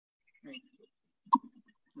Right.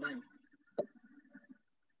 Done.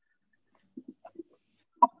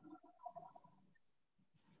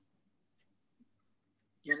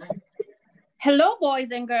 You're live. Hello, boys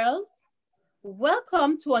and girls.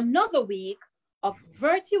 Welcome to another week of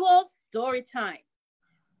virtual story time,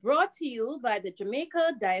 brought to you by the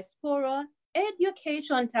Jamaica Diaspora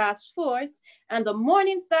Education Task Force and the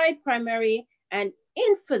Morningside Primary and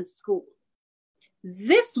Infant School.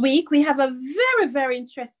 This week, we have a very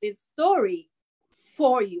interesting story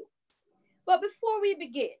for you. But before we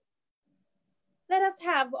begin, let us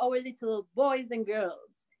have our little boys and girls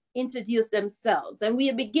introduce themselves. And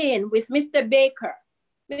we'll begin with Mr. Baker.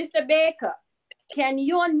 Mr. Baker, can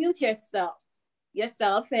you unmute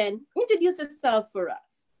yourself and introduce yourself for us?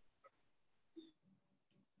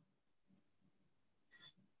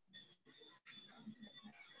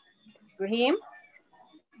 Raheem?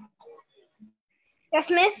 Yes,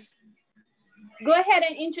 miss. Go ahead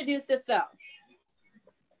and introduce yourself.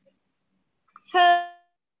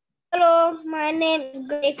 Hello, my name is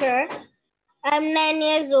Baker. I'm 9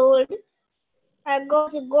 years old. I go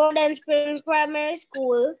to Golden Spring Primary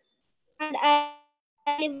School and I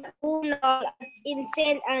live at Boonall in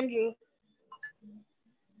St. Andrew.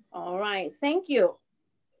 All right, thank you.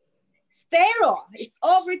 Stero, it's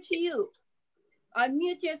over to you.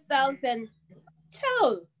 Unmute yourself and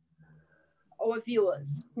tell our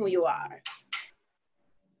viewers who you are.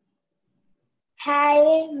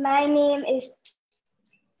 Hi, my name is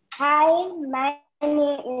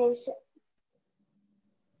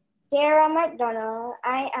Sarah McDonald.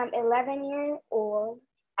 I am 11 years old.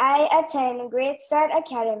 I attend Great Start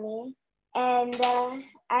Academy and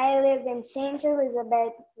I live in St.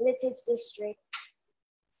 Elizabeth, Lititz District.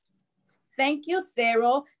 Thank you,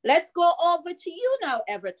 Sarah. Let's go over to you now,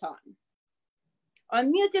 Everton.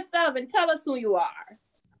 Unmute yourself and tell us who you are.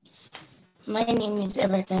 My name is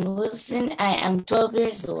Everton Wilson. I am 12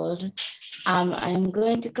 years old. I'm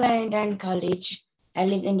going to Clarendon College. I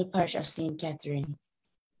live in the parish of St. Catherine.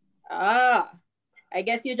 Ah, I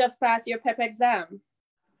guess you just passed your PEP exam.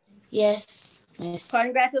 Yes, miss.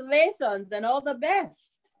 Congratulations and all the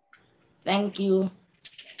best. Thank you.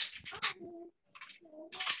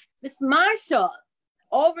 Miss Marshall,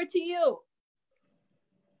 over to you.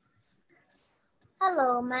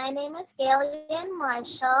 Hello, my name is Gillian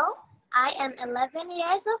Marshall. I am 11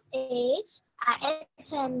 years of age. I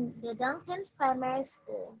attend the Duncans Primary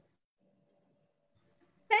School.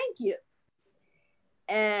 Thank you.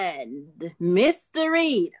 And Mr.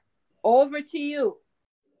 Reed, over to you.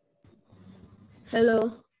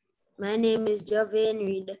 Hello, my name is Javian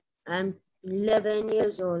Reed. I'm 11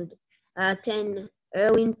 years old. I attend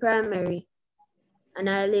Irwin Primary and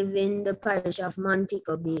I live in the parish of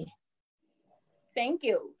Montego Bay. Thank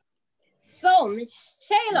you. So, Miss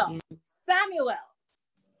Shayla Samuel,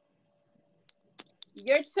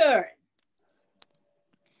 your turn.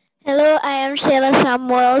 Hello, I am Shayla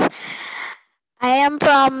Samuels. I am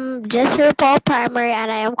from Jesser Paul Primary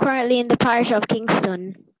and I am currently in the parish of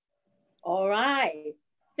Kingston. All right.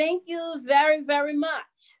 Thank you very much.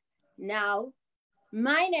 Now,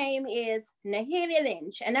 my name is Nahelia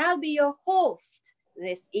Lynch and I'll be your host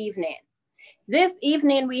this evening. This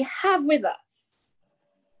evening we have with us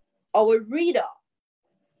our reader.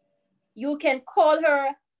 You can call her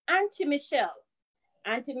Auntie Michelle.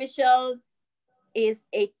 Auntie Michelle is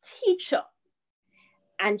a teacher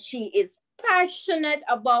and she is passionate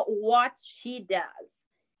about what she does.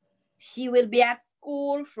 She will be at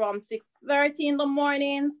school from 6:30 in the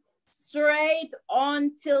mornings straight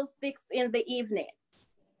until 6 in the evening.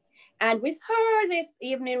 And with her this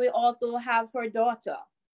evening, we also have her daughter,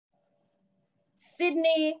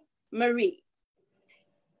 Sydney Marie.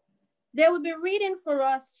 They will be reading for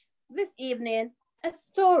us this evening a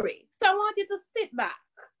story. So I want you to sit back,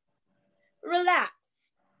 relax,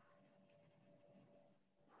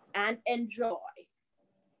 and enjoy.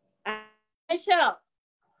 And Michelle,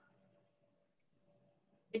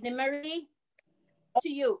 Sydney Marie, to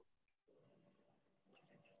you.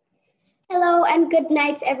 Hello and good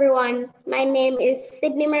night, everyone. My name is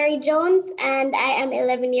Sydney Mary Jones and I am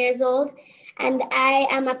 11 years old and I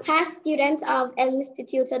am a past student of El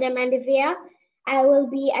Instituto de Mandevilla. I will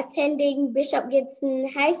be attending Bishop Gibson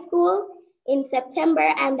High School in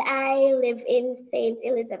September and I live in St.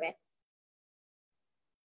 Elizabeth.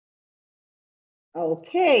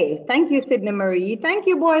 Okay, thank you, Sydney Marie. Thank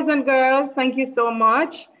you, boys and girls. Thank you so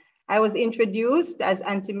much. I was introduced as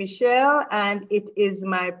Auntie Michelle, and it is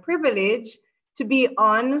my privilege to be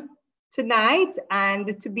on tonight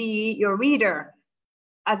and to be your reader.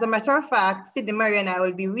 As a matter of fact, Sydney Marie and I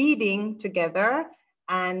will be reading together,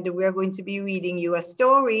 and we're going to be reading you a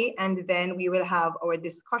story, and then we will have our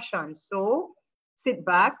discussion. So sit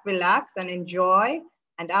back, relax, and enjoy.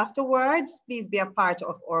 And afterwards, please be a part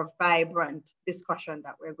of our vibrant discussion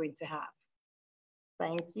that we're going to have.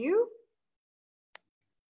 Thank you.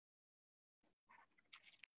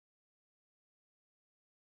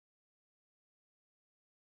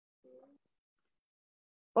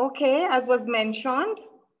 Okay, as was mentioned,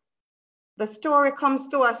 the story comes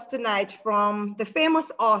to us tonight from the famous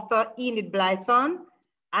author Enid Blyton,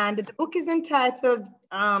 and the book is entitled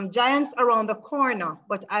Giants Around the Corner,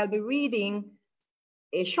 but I'll be reading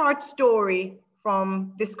a short story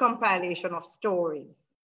from this compilation of stories.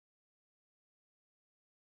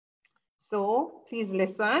 So please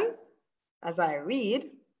listen as I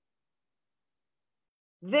read.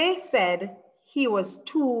 They said he was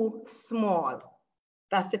too small.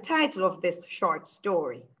 That's the title of this short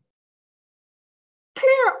story.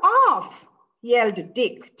 Clear off, yelled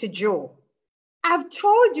Dick to Joe. I've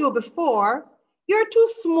told you before, you're too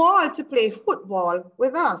small to play football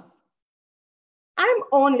with us. I'm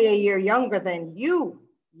only a year younger than you,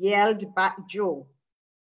 yelled back Joe.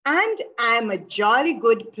 And I'm a jolly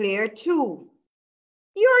good player too.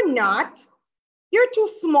 You're not. You're too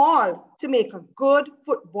small to make a good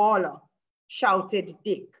footballer, shouted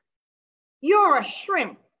Dick. You're a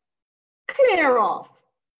shrimp. Clear off.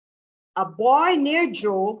 A boy near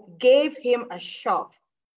Joe gave him a shove.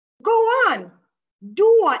 Go on,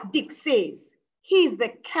 do what Dick says. He's the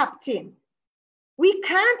captain. We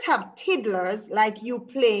can't have tiddlers like you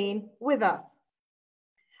playing with us.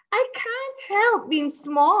 I can't help being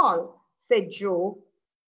small, said Joe.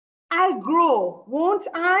 I'll grow, won't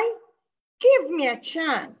I? Give me a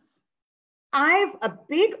chance. I've a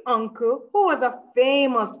big uncle who was a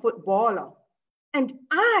famous footballer, and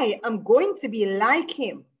I am going to be like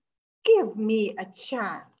him. Give me a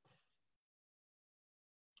chance.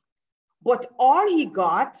 But all he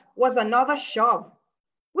got was another shove,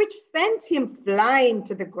 which sent him flying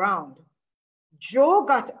to the ground. Joe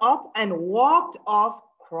got up and walked off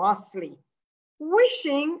crossly,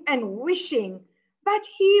 wishing and wishing that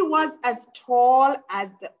he was as tall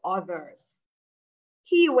as the others.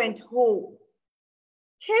 He went home.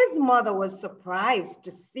 His mother was surprised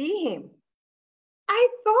to see him. I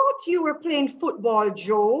thought you were playing football,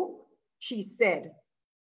 Joe, she said.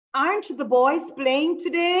 Aren't the boys playing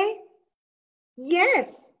today?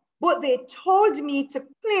 Yes, but they told me to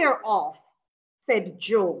clear off, said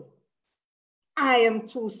Joe. I am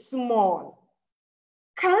too small.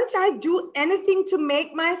 Can't I do anything to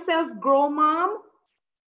make myself grow, Mom?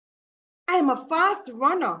 I'm a fast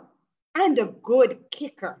runner and a good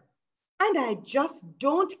kicker, and I just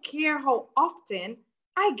don't care how often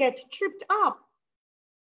I get tripped up.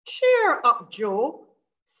 Cheer up, Joe,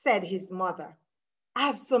 said his mother. I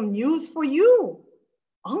have some news for you.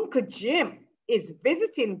 Uncle Jim is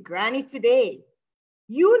visiting Granny today.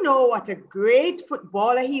 You know what a great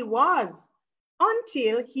footballer he was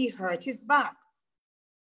until he hurt his back.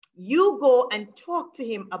 You go and talk to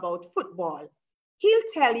him about football. He'll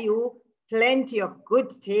tell you plenty of good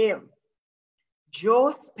tales.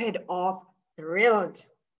 Joe sped off thrilled.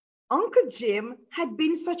 Uncle Jim had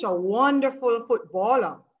been such a wonderful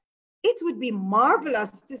footballer. It would be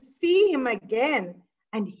marvelous to see him again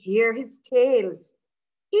and hear his tales.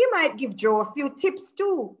 He might give Joe a few tips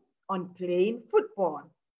too on playing football.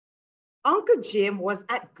 Uncle Jim was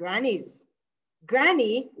at Granny's.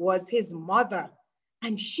 Granny was his mother,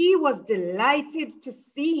 and she was delighted to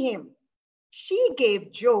see him. She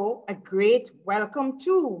gave Joe a great welcome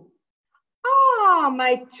too. Ah,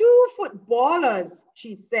 my two footballers,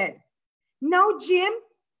 she said. Now, Jim,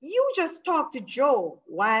 you just talk to Joe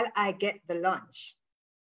while I get the lunch.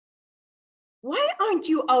 Why aren't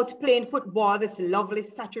you out playing football this lovely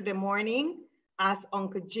Saturday morning? Asked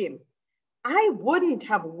Uncle Jim. I wouldn't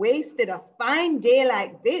have wasted a fine day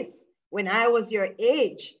like this when I was your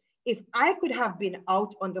age if I could have been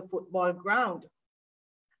out on the football ground.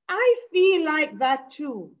 I feel like that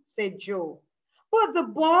too, said Joe. But the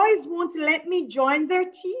boys won't let me join their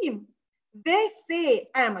team. They say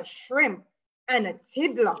I'm a shrimp and a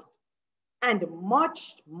tiddler and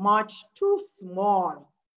much, much too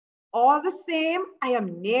small. All the same, I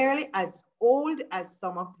am nearly as old as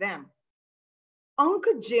some of them.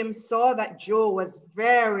 Uncle Jim saw that Joe was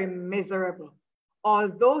very miserable,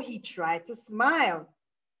 although he tried to smile.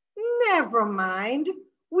 Never mind,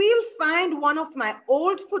 we'll find one of my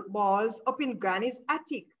old footballs up in Granny's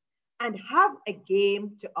attic and have a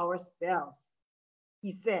game to ourselves,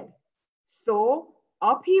 he said. So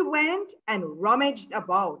up he went and rummaged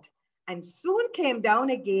about and soon came down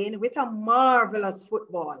again with a marvelous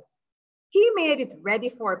football. He made it ready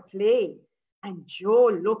for play and Joe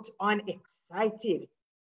looked on excited.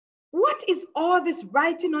 "What is all this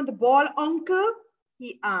writing on the ball, Uncle?"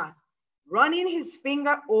 he asked, running his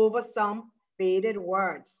finger over some faded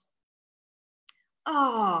words.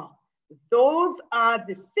 "Ah, those are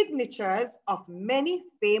the signatures of many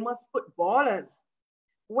famous footballers.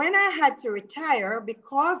 When I had to retire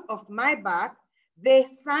because of my back, they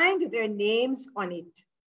signed their names on it.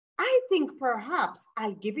 I think perhaps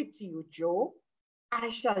I'll give it to you, Joe. I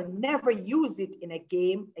shall never use it in a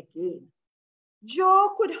game again."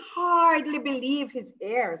 Joe could hardly believe his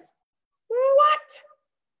ears. "What?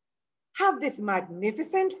 Have this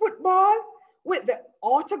magnificent football with the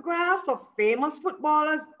autographs of famous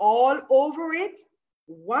footballers all over it?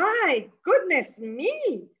 Why, goodness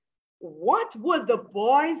me, what would the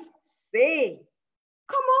boys say?"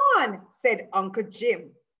 "Come on," said Uncle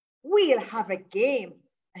Jim. "We'll have a game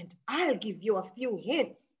and I'll give you a few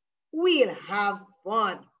hints. We'll have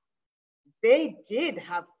fun." They did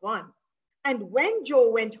have fun. And when Joe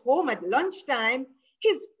went home at lunchtime,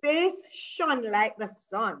 his face shone like the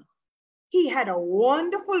sun. He had a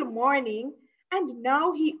wonderful morning, and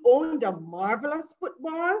now he owned a marvelous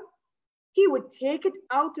football. He would take it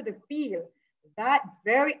out to the field that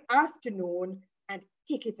very afternoon and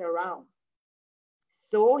kick it around.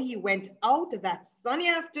 So he went out that sunny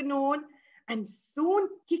afternoon, and soon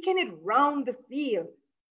kicking it round the field,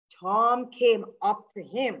 Tom came up to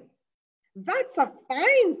him. "That's a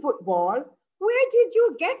fine football. Where did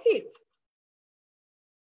you get it?"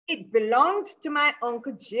 "It belonged to my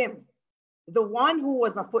Uncle Jim, the one who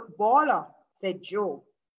was a footballer," said Joe.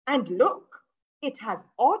 "And look, it has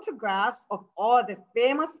autographs of all the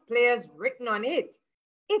famous players written on it.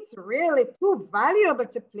 It's really too valuable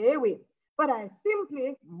to play with, but I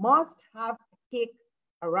simply must have a kick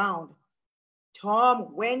around."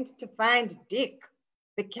 Tom went to find Dick,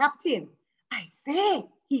 the captain. "I say,"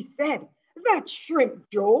 he said, "that shrimp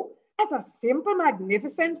Joe has a simple,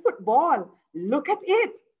 magnificent football. Look at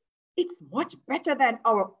it. It's much better than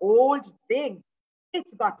our old thing.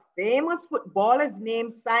 It's got famous footballers'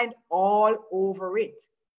 names signed all over it.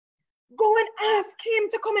 Go and ask him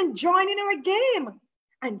to come and join in our game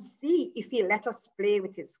and see if he'll let us play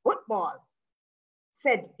with his football,"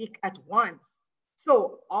 said Dick at once.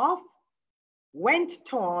 So off went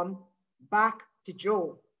Tom back to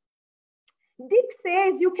Joe. "Dick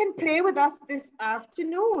says you can play with us this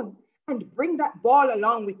afternoon and bring that ball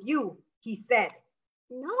along with you," he said.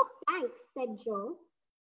 "No, thanks," said Joe.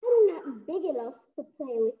 "I'm not big enough to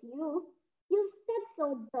play with you. You've said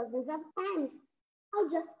so dozens of times. I'll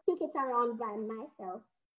just kick it around by myself."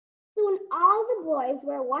 Soon all the boys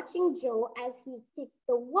were watching Joe as he kicked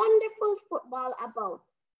the wonderful football about.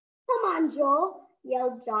 "Come on, Joe,"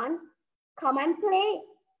 yelled John. "Come and play.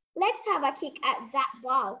 Let's have a kick at that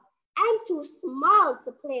ball." "I'm too small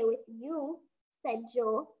to play with you," said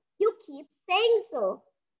Joe. "You keep saying so.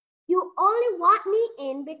 You only want me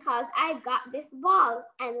in because I got this ball.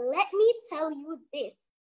 And let me tell you this.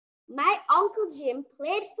 My Uncle Jim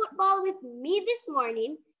played football with me this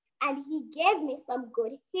morning, and he gave me some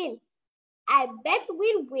good hints. I bet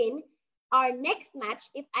we'll win our next match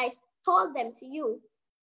if I told them to you."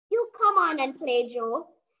 "You come on and play, Joe,"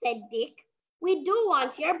 said Dick. "We do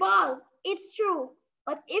want your ball. It's true.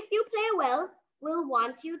 But if you play well, we'll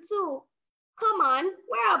want you too. Come on,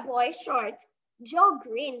 we're a boy short." Joe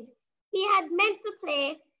grinned. He had meant to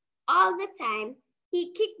play all the time.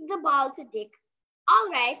 He kicked the ball to Dick. "All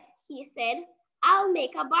right," he said, "I'll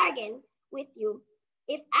make a bargain with you.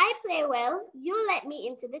 If I play well, you let me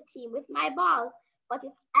into the team with my ball. But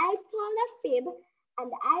if I told a fib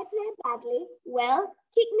and I play badly, well,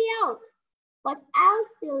 kick me out. But I'll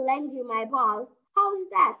still lend you my ball. How's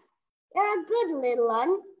that?" "You're a good little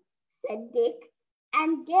one," said Dick,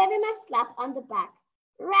 and gave him a slap on the back.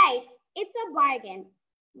 "Right, it's a bargain.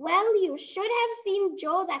 Well, you should have seen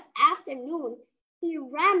Joe that afternoon. He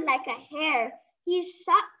ran like a hare. He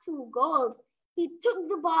shot 2 goals. He took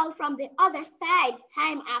the ball from the other side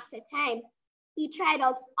time after time. He tried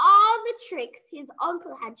out all the tricks his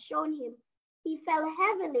uncle had shown him. He fell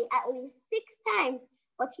heavily at least 6 times,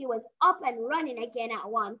 but he was up and running again at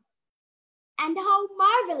once. And how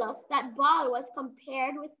marvelous that ball was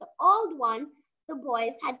compared with the old one the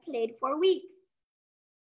boys had played for weeks.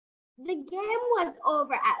 The game was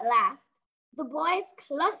over at last. The boys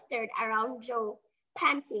clustered around Joe,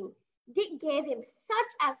 panting. Dick gave him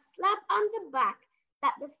such a slap on the back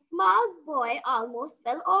that the small boy almost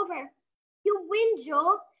fell over. "You win,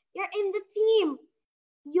 Joe. You're in the team.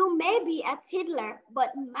 You may be a tiddler,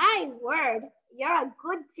 but my word, you're a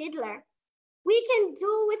good tiddler. We can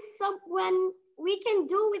do with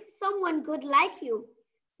someone good like you.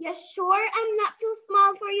 You're sure I'm not too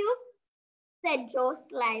small for you?" said Joe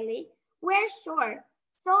slyly. We're sure.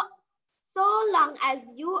 So long as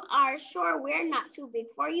you are sure we're not too big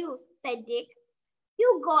for you, said Dick.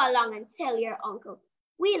 You go along and tell your uncle.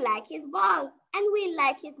 We like his ball, and we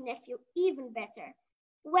like his nephew even better.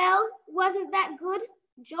 Well, wasn't that good?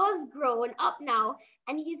 Joe's grown up now,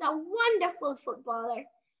 and he's a wonderful footballer.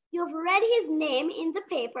 You've read his name in the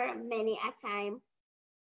paper many a time.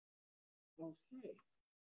 Okay.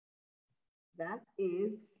 That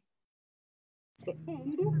is the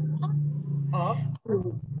end of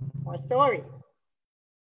our story.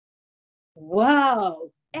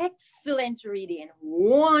 Wow, excellent reading,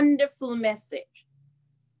 wonderful message.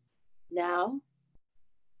 Now,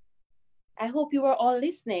 I hope you are all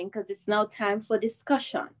listening because it's now time for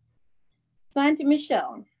discussion. So, Auntie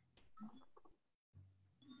Michelle,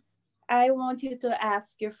 I want you to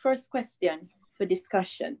ask your first question for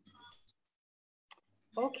discussion.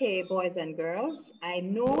 Okay, boys and girls, I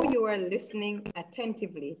know you are listening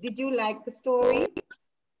attentively. Did you like the story?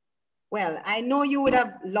 Well, I know you would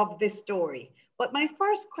have loved this story, but my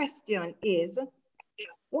first question is,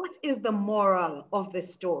 what is the moral of the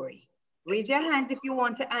story? Raise your hands if you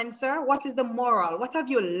want to answer. What is the moral? What have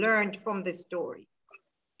you learned from this story?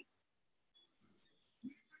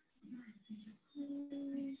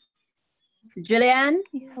 Julianne,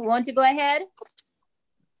 you want to go ahead?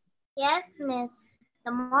 Yes, Miss.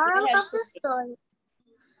 The moral of the story.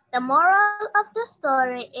 The moral of the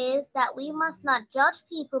story is that we must not judge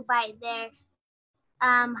people by their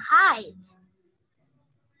height.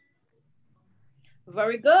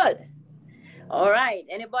 Very good. All right.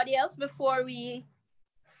 Anybody else before we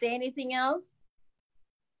say anything else?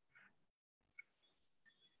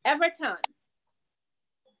 Everton,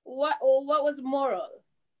 what was the moral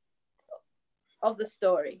of the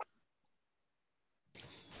story?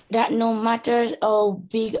 That no matter how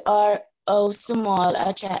big or how small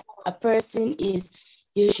a person is,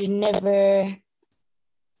 you should never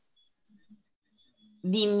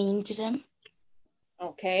be mean to them.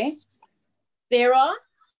 Okay. Sarah,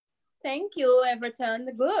 thank you, Everton.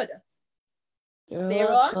 Good. You're Sarah?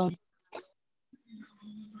 welcome.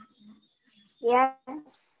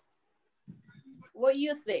 Yes. What do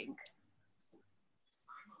you think?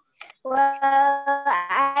 Well,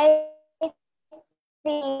 I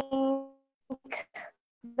think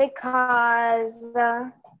because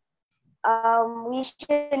we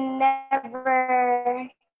should never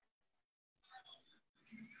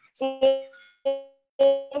say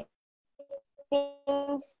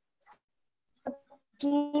things to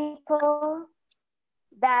people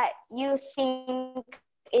that you think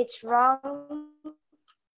it's wrong,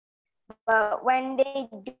 but when they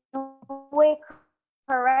do it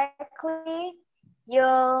correctly,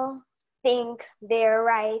 you'll think they're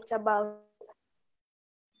right about it.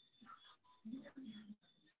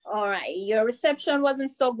 All right, your reception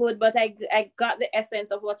wasn't so good, but I got the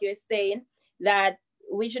essence of what you're saying, that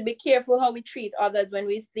we should be careful how we treat others when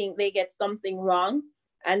we think they get something wrong.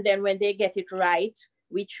 And then when they get it right,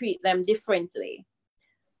 we treat them differently.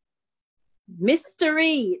 Mr.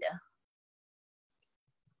 Reed.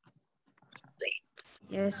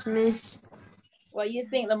 Yes, Miss. What do you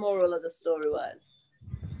think the moral of the story was?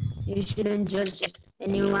 You shouldn't judge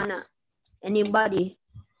anybody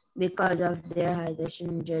because of their height. They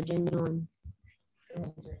shouldn't judge anyone.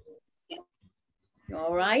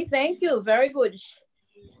 All right, thank you. Very good.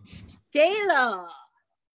 Taylor.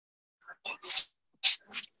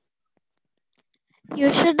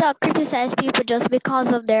 You should not criticize people just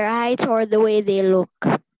because of their height or the way they look.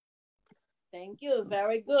 Thank you.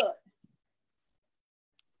 Very good.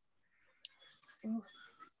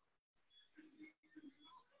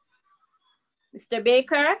 Mr.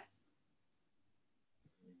 Baker.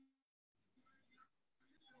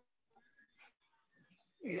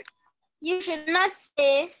 You should not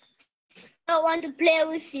say, I don't want to play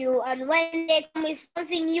with you, and when they come with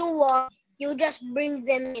something you want, you just bring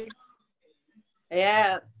them in.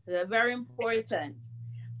 Yeah, very important.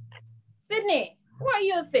 Sydney, what do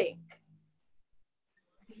you think?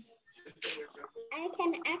 I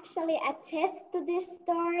can actually attest to this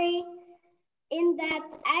story in that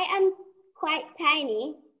I am quite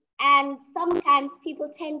tiny, and sometimes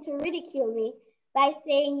people tend to ridicule me by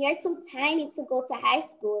saying you're too tiny to go to high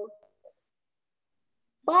school.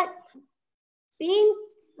 But being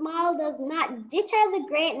small does not deter the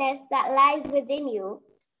greatness that lies within you.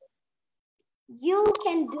 You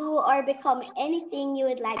can do or become anything you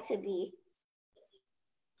would like to be.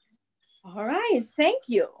 All right, thank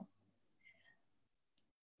you.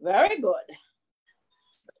 Very good.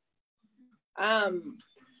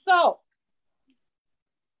 So,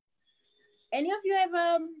 any of you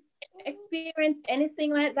ever experienced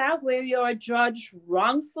anything like that where you're judged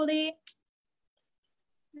wrongfully?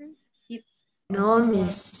 No,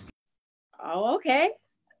 miss. Oh, okay.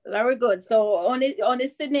 Very good. So only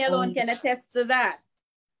Sydney alone can attest to that.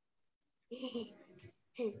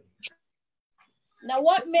 Now,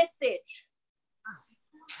 what message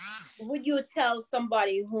would you tell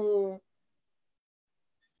somebody who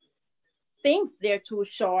thinks they're too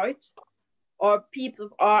short, or people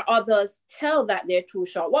or others tell that they're too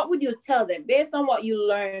short? What would you tell them based on what you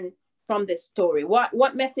learned from this story?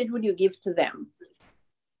 What message would you give to them?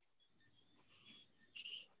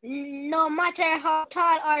 No matter how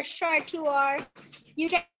tall or short you are, you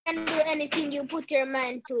can do anything you put your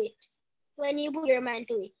mind to it. When you put your mind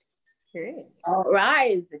to it. Okay. All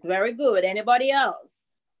right. Very good. Anybody else?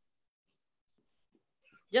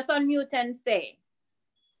 Just unmute and say,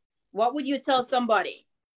 what would you tell somebody?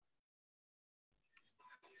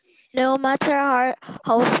 No matter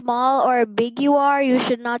how small or big you are, you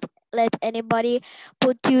should not let anybody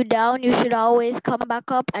put you down. You should always come back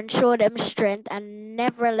up and show them strength and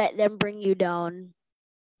never let them bring you down.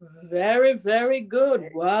 Very, very good.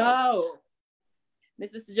 Wow.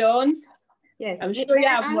 Mrs. Jones? Yes. I'm sure you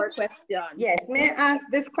have more questions. Yes, may I ask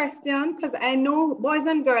this question? Because I know, boys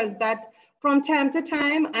and girls, that from time to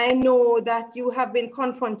time, I know that you have been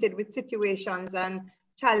confronted with situations and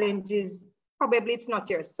challenges. Probably it's not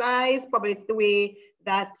your size, probably it's the way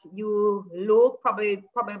that you look,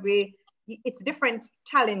 probably it's different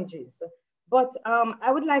challenges. But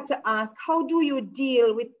I would like to ask, how do you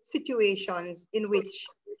deal with situations in which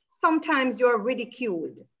sometimes you're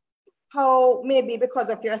ridiculed? How maybe because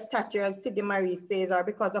of your stature, as Sydney Marie says, or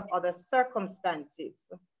because of other circumstances.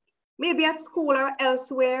 Maybe at school or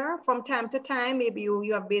elsewhere, from time to time, maybe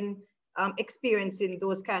you have been experiencing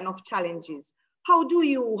those kind of challenges. How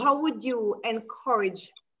would you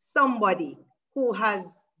encourage somebody who has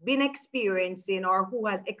been experiencing or who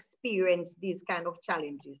has experienced these kind of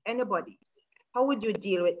challenges? Anybody? How would you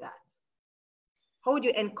deal with that? How would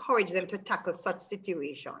you encourage them to tackle such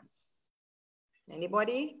situations?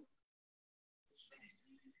 Anybody?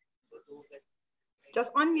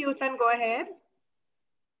 Just unmute and go ahead.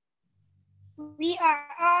 We are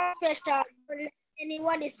all special. Don't let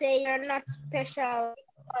anybody say you're not special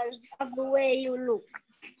because of the way you look.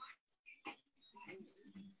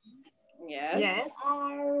 Yes. Yes. We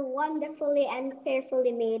are wonderfully and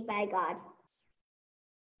fearfully made by God.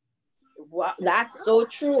 Wow, that's so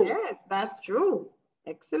true. Yes, that's true.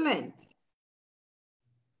 Excellent.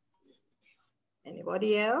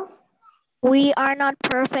 Anybody else? We are not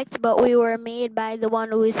perfect, but we were made by the one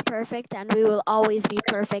who is perfect, and we will always be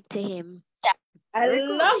perfect to him. I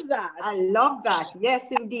love that. I love that. Yes,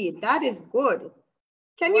 indeed. That is good.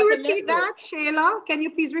 Can you repeat that, Shayla? Can you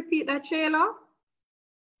please repeat that, Shayla?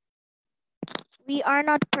 We are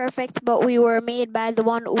not perfect, but we were made by the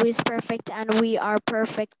one who is perfect, and we are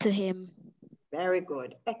perfect to him. Very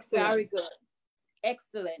good. Excellent. Very good.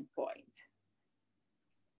 Excellent point.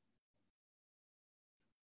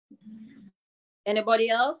 Anybody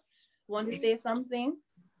else want to say something?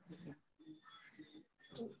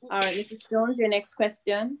 All right, Mrs. Jones, your next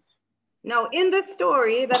question. Now, in the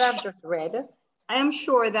story that I've just read, I am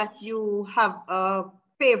sure that you have a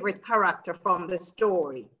favorite character from the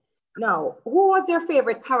story. Now, who was your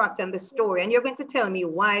favorite character in the story? And you're going to tell me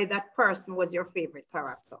why that person was your favorite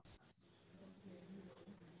character.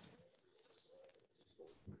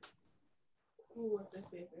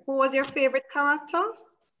 Who was your favorite character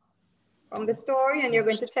from the story? And you're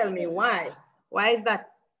going to tell me why. Why is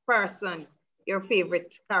that person your favorite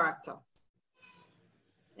character?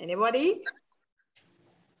 Anybody?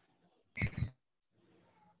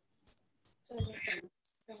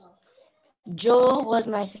 Joe was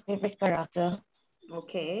my favorite character.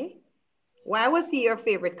 Okay. Why was he your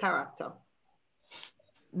favorite character?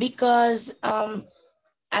 Because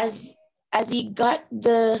as he got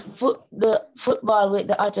the football with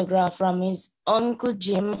the autograph from his Uncle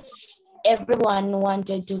Jim, everyone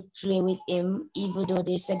wanted to play with him, even though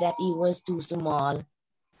they said that he was too small.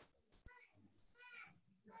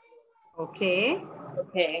 Okay.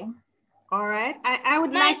 Okay. All right. I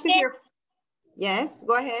would like to hear. Yes,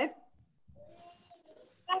 go ahead.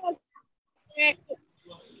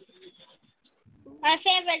 My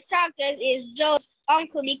favorite character is Joe's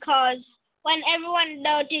uncle because when everyone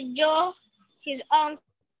doubted Joe, his uncle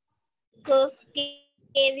gave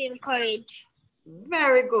him courage.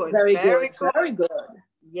 Very good. Very good. Very good.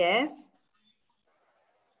 Yes.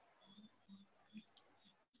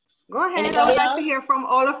 Go ahead. Anybody I would like else? to hear from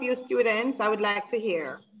all of you students. I would like to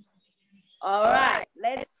hear. All right.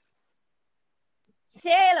 Let's.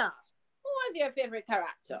 Shayla, who was your favorite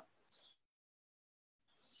character?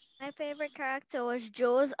 My favorite character was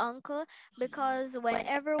Joe's uncle because when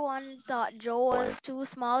everyone thought Joe was too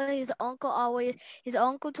small, his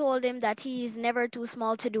uncle told him that he is never too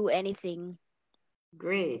small to do anything.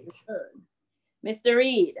 Great. Mr.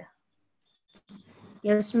 Reed.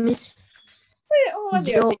 Yes, Miss. Who was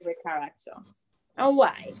your favorite character and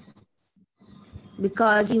why?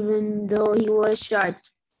 Because even though he was short,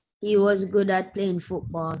 he was good at playing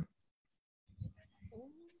football.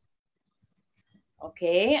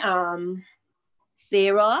 Okay,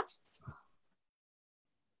 Sarah.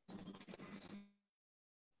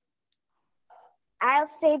 I'll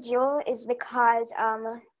say Joe is because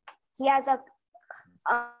he has a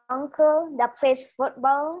uncle that plays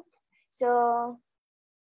football, so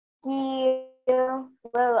he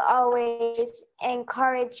will always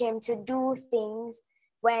encourage him to do things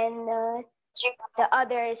when the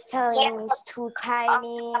other is telling him he's too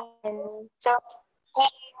tiny, and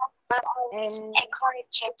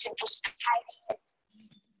encourage him to be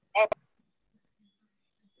tiny.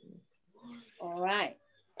 All right.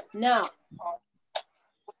 Now,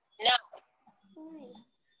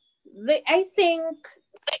 I think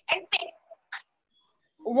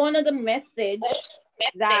one of the message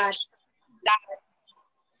that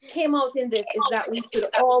came out in this is that we should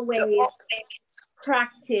always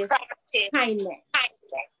practice kindness.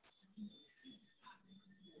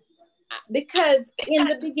 Because in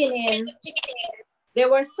the beginning, they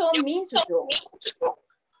were so mean to Joe.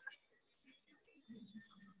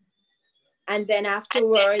 And then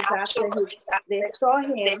afterwards, after they saw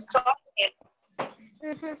him,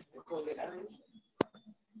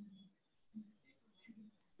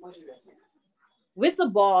 with the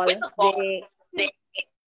ball,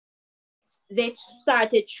 they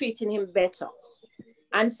started treating him better.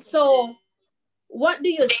 And so, what do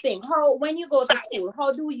you think? How, when you go to school,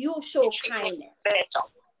 how do you show kindness? Can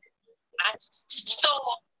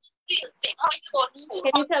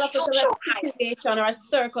you tell us a situation or a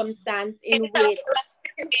circumstance in which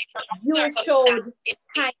you showed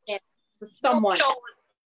kindness to someone?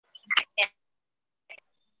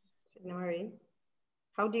 Nori,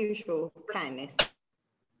 how do you show kindness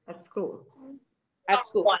at school? At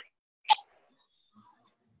school.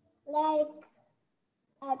 Like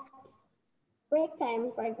at break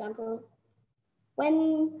time, for example,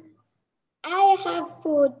 when I have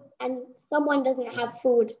food and someone doesn't have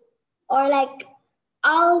food, or like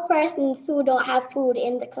all persons who don't have food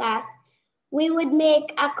in the class, we would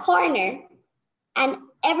make a corner, and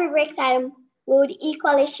every break time we would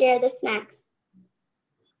equally share the snacks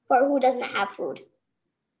for who doesn't have food.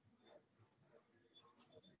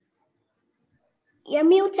 You're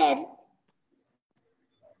muted.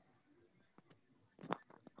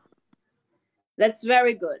 That's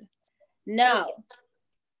very good. Now,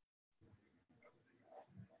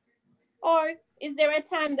 or is there a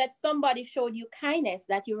time that somebody showed you kindness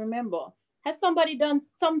that you remember? Has somebody done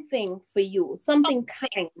something for you, something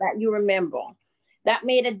kind that you remember that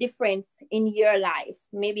made a difference in your life?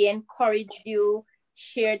 Maybe encouraged you,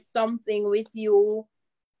 shared something with you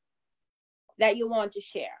that you want to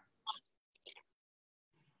share?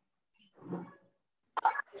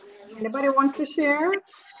 Anybody wants to share?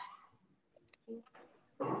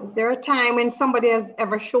 Is there a time when somebody has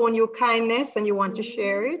ever shown you kindness and you want to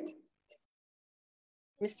share it?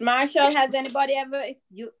 Miss Marshall, has anybody ever,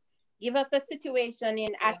 you give us a situation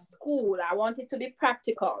at school? I want it to be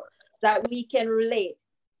practical, that we can relate.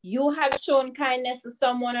 You have shown kindness to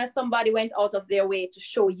someone, or somebody went out of their way to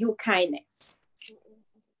show you kindness?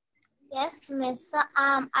 Yes, Miss.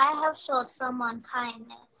 I have showed someone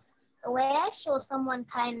kindness. The way I show someone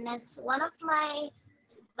kindness, one of my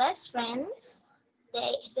best friends,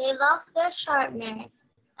 they lost their sharpener,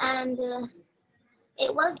 and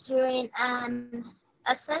it was during an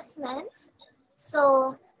assessment. So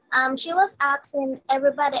she was asking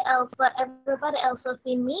everybody else, but everybody else was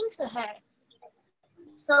being mean to her.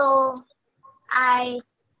 So I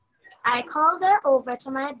called her over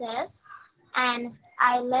to my desk, and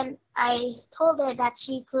I told her that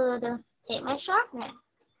she could take my sharpener.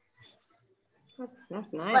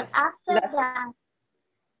 That's nice.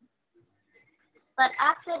 But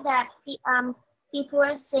after that, people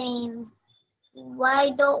were saying,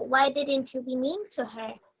 why didn't you be mean to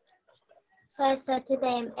her? So I said to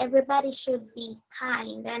them, everybody should be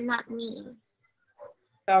kind and not mean.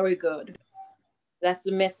 Very good. That's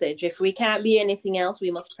the message. If we can't be anything else,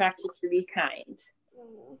 we must practice to be kind.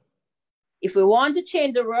 If we want to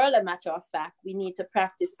change the world, a matter of fact, we need to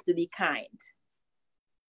practice to be kind.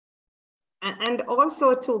 And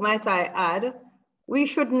also too, might I add, we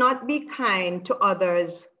should not be kind to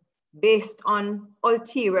others based on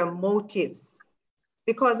ulterior motives.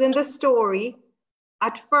 Because in the story,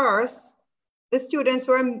 at first, the students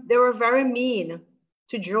were very mean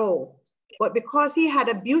to Joe. But because he had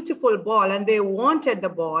a beautiful ball and they wanted the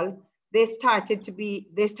ball, they started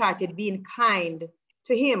being kind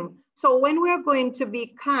to him. So when we're going to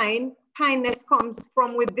be kind, kindness comes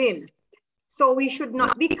from within. So we should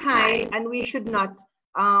not be kind, and we should not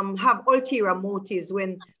have ulterior motives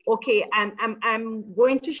when, okay, I'm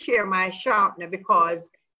going to share my sharpener because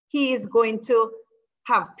he is going to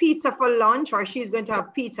have pizza for lunch, or she's going to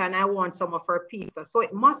have pizza and I want some of her pizza. So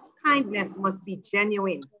kindness must be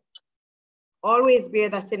genuine. Always bear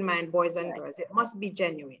that in mind, boys and girls. It must be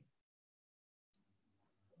genuine.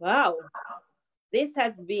 Wow. This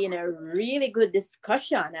has been a really good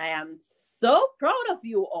discussion. I am so proud of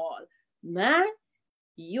you all. Man,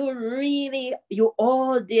 you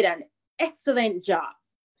all did an excellent job.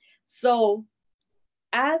 So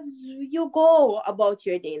as you go about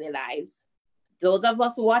your daily lives, those of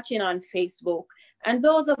us watching on Facebook and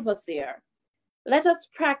those of us here, let us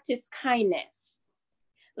practice kindness.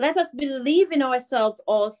 Let us believe in ourselves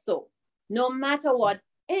also, no matter what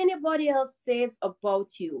anybody else says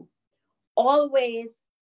about you. Always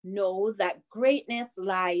know that greatness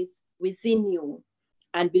lies within you,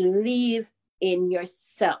 and believe in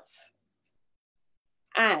yourself.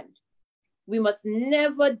 And we must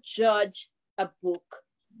never judge a book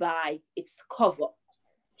by its cover.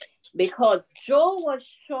 Because Joe was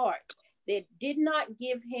short, they did not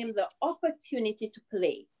give him the opportunity to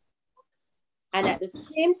play. And at the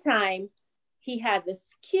same time, he had the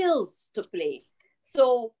skills to play.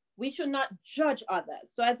 So we should not judge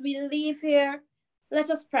others. So as we leave here, let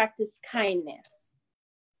us practice kindness.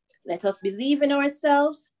 Let us believe in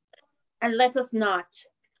ourselves, and let us not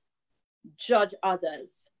judge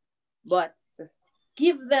others, but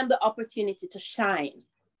give them the opportunity to shine.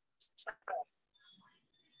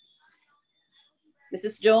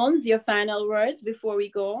 Mrs. Jones, your final words before we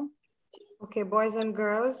go. Okay, boys and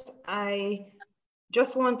girls, I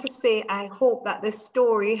just want to say I hope that this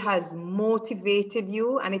story has motivated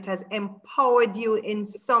you and it has empowered you in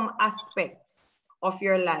some aspects of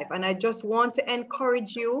your life. And I just want to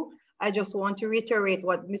encourage you. I just want to reiterate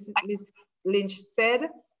what Miss Lynch said.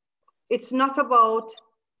 It's not about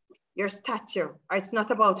your stature, or it's not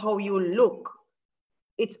about how you look.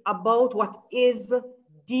 It's about what is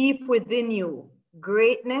deep within you.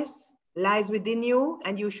 Greatness lies within you,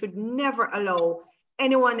 and you should never allow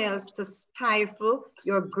anyone else to stifle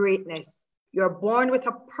your greatness. You're born with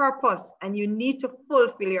a purpose, and you need to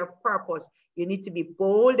fulfill your purpose. You need to be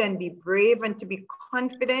bold and be brave and to be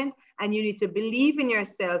confident, and you need to believe in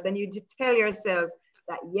yourselves, and you need to tell yourselves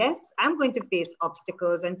that, yes, I'm going to face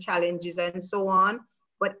obstacles and challenges and so on,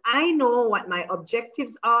 but I know what my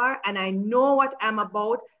objectives are, and I know what I'm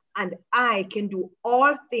about, and I can do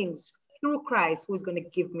all things through Christ who's going to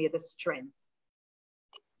give me the strength.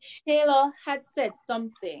 Shayla had said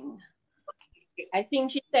something. I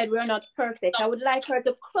think she said we're not perfect. I would like her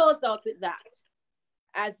to close out with that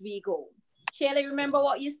as we go. Shayla, remember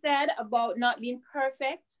what you said about not being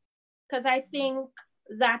perfect? Because I think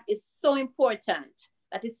that is so important.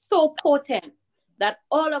 That is so potent that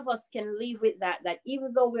all of us can live with that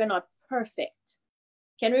even though we're not perfect.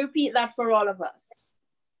 Can we repeat that for all of us?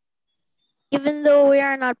 Even though we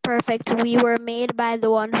are not perfect, we were made by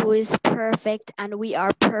the one who is perfect, and we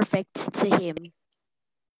are perfect to him.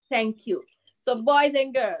 Thank you. So boys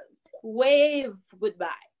and girls, wave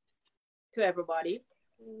goodbye to everybody.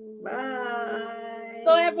 Bye.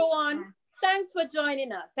 So everyone, thanks for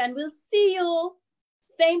joining us, and we'll see you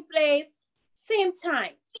same place, same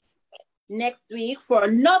time next week for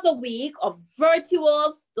another week of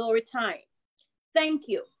virtual story time. Thank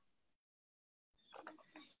you.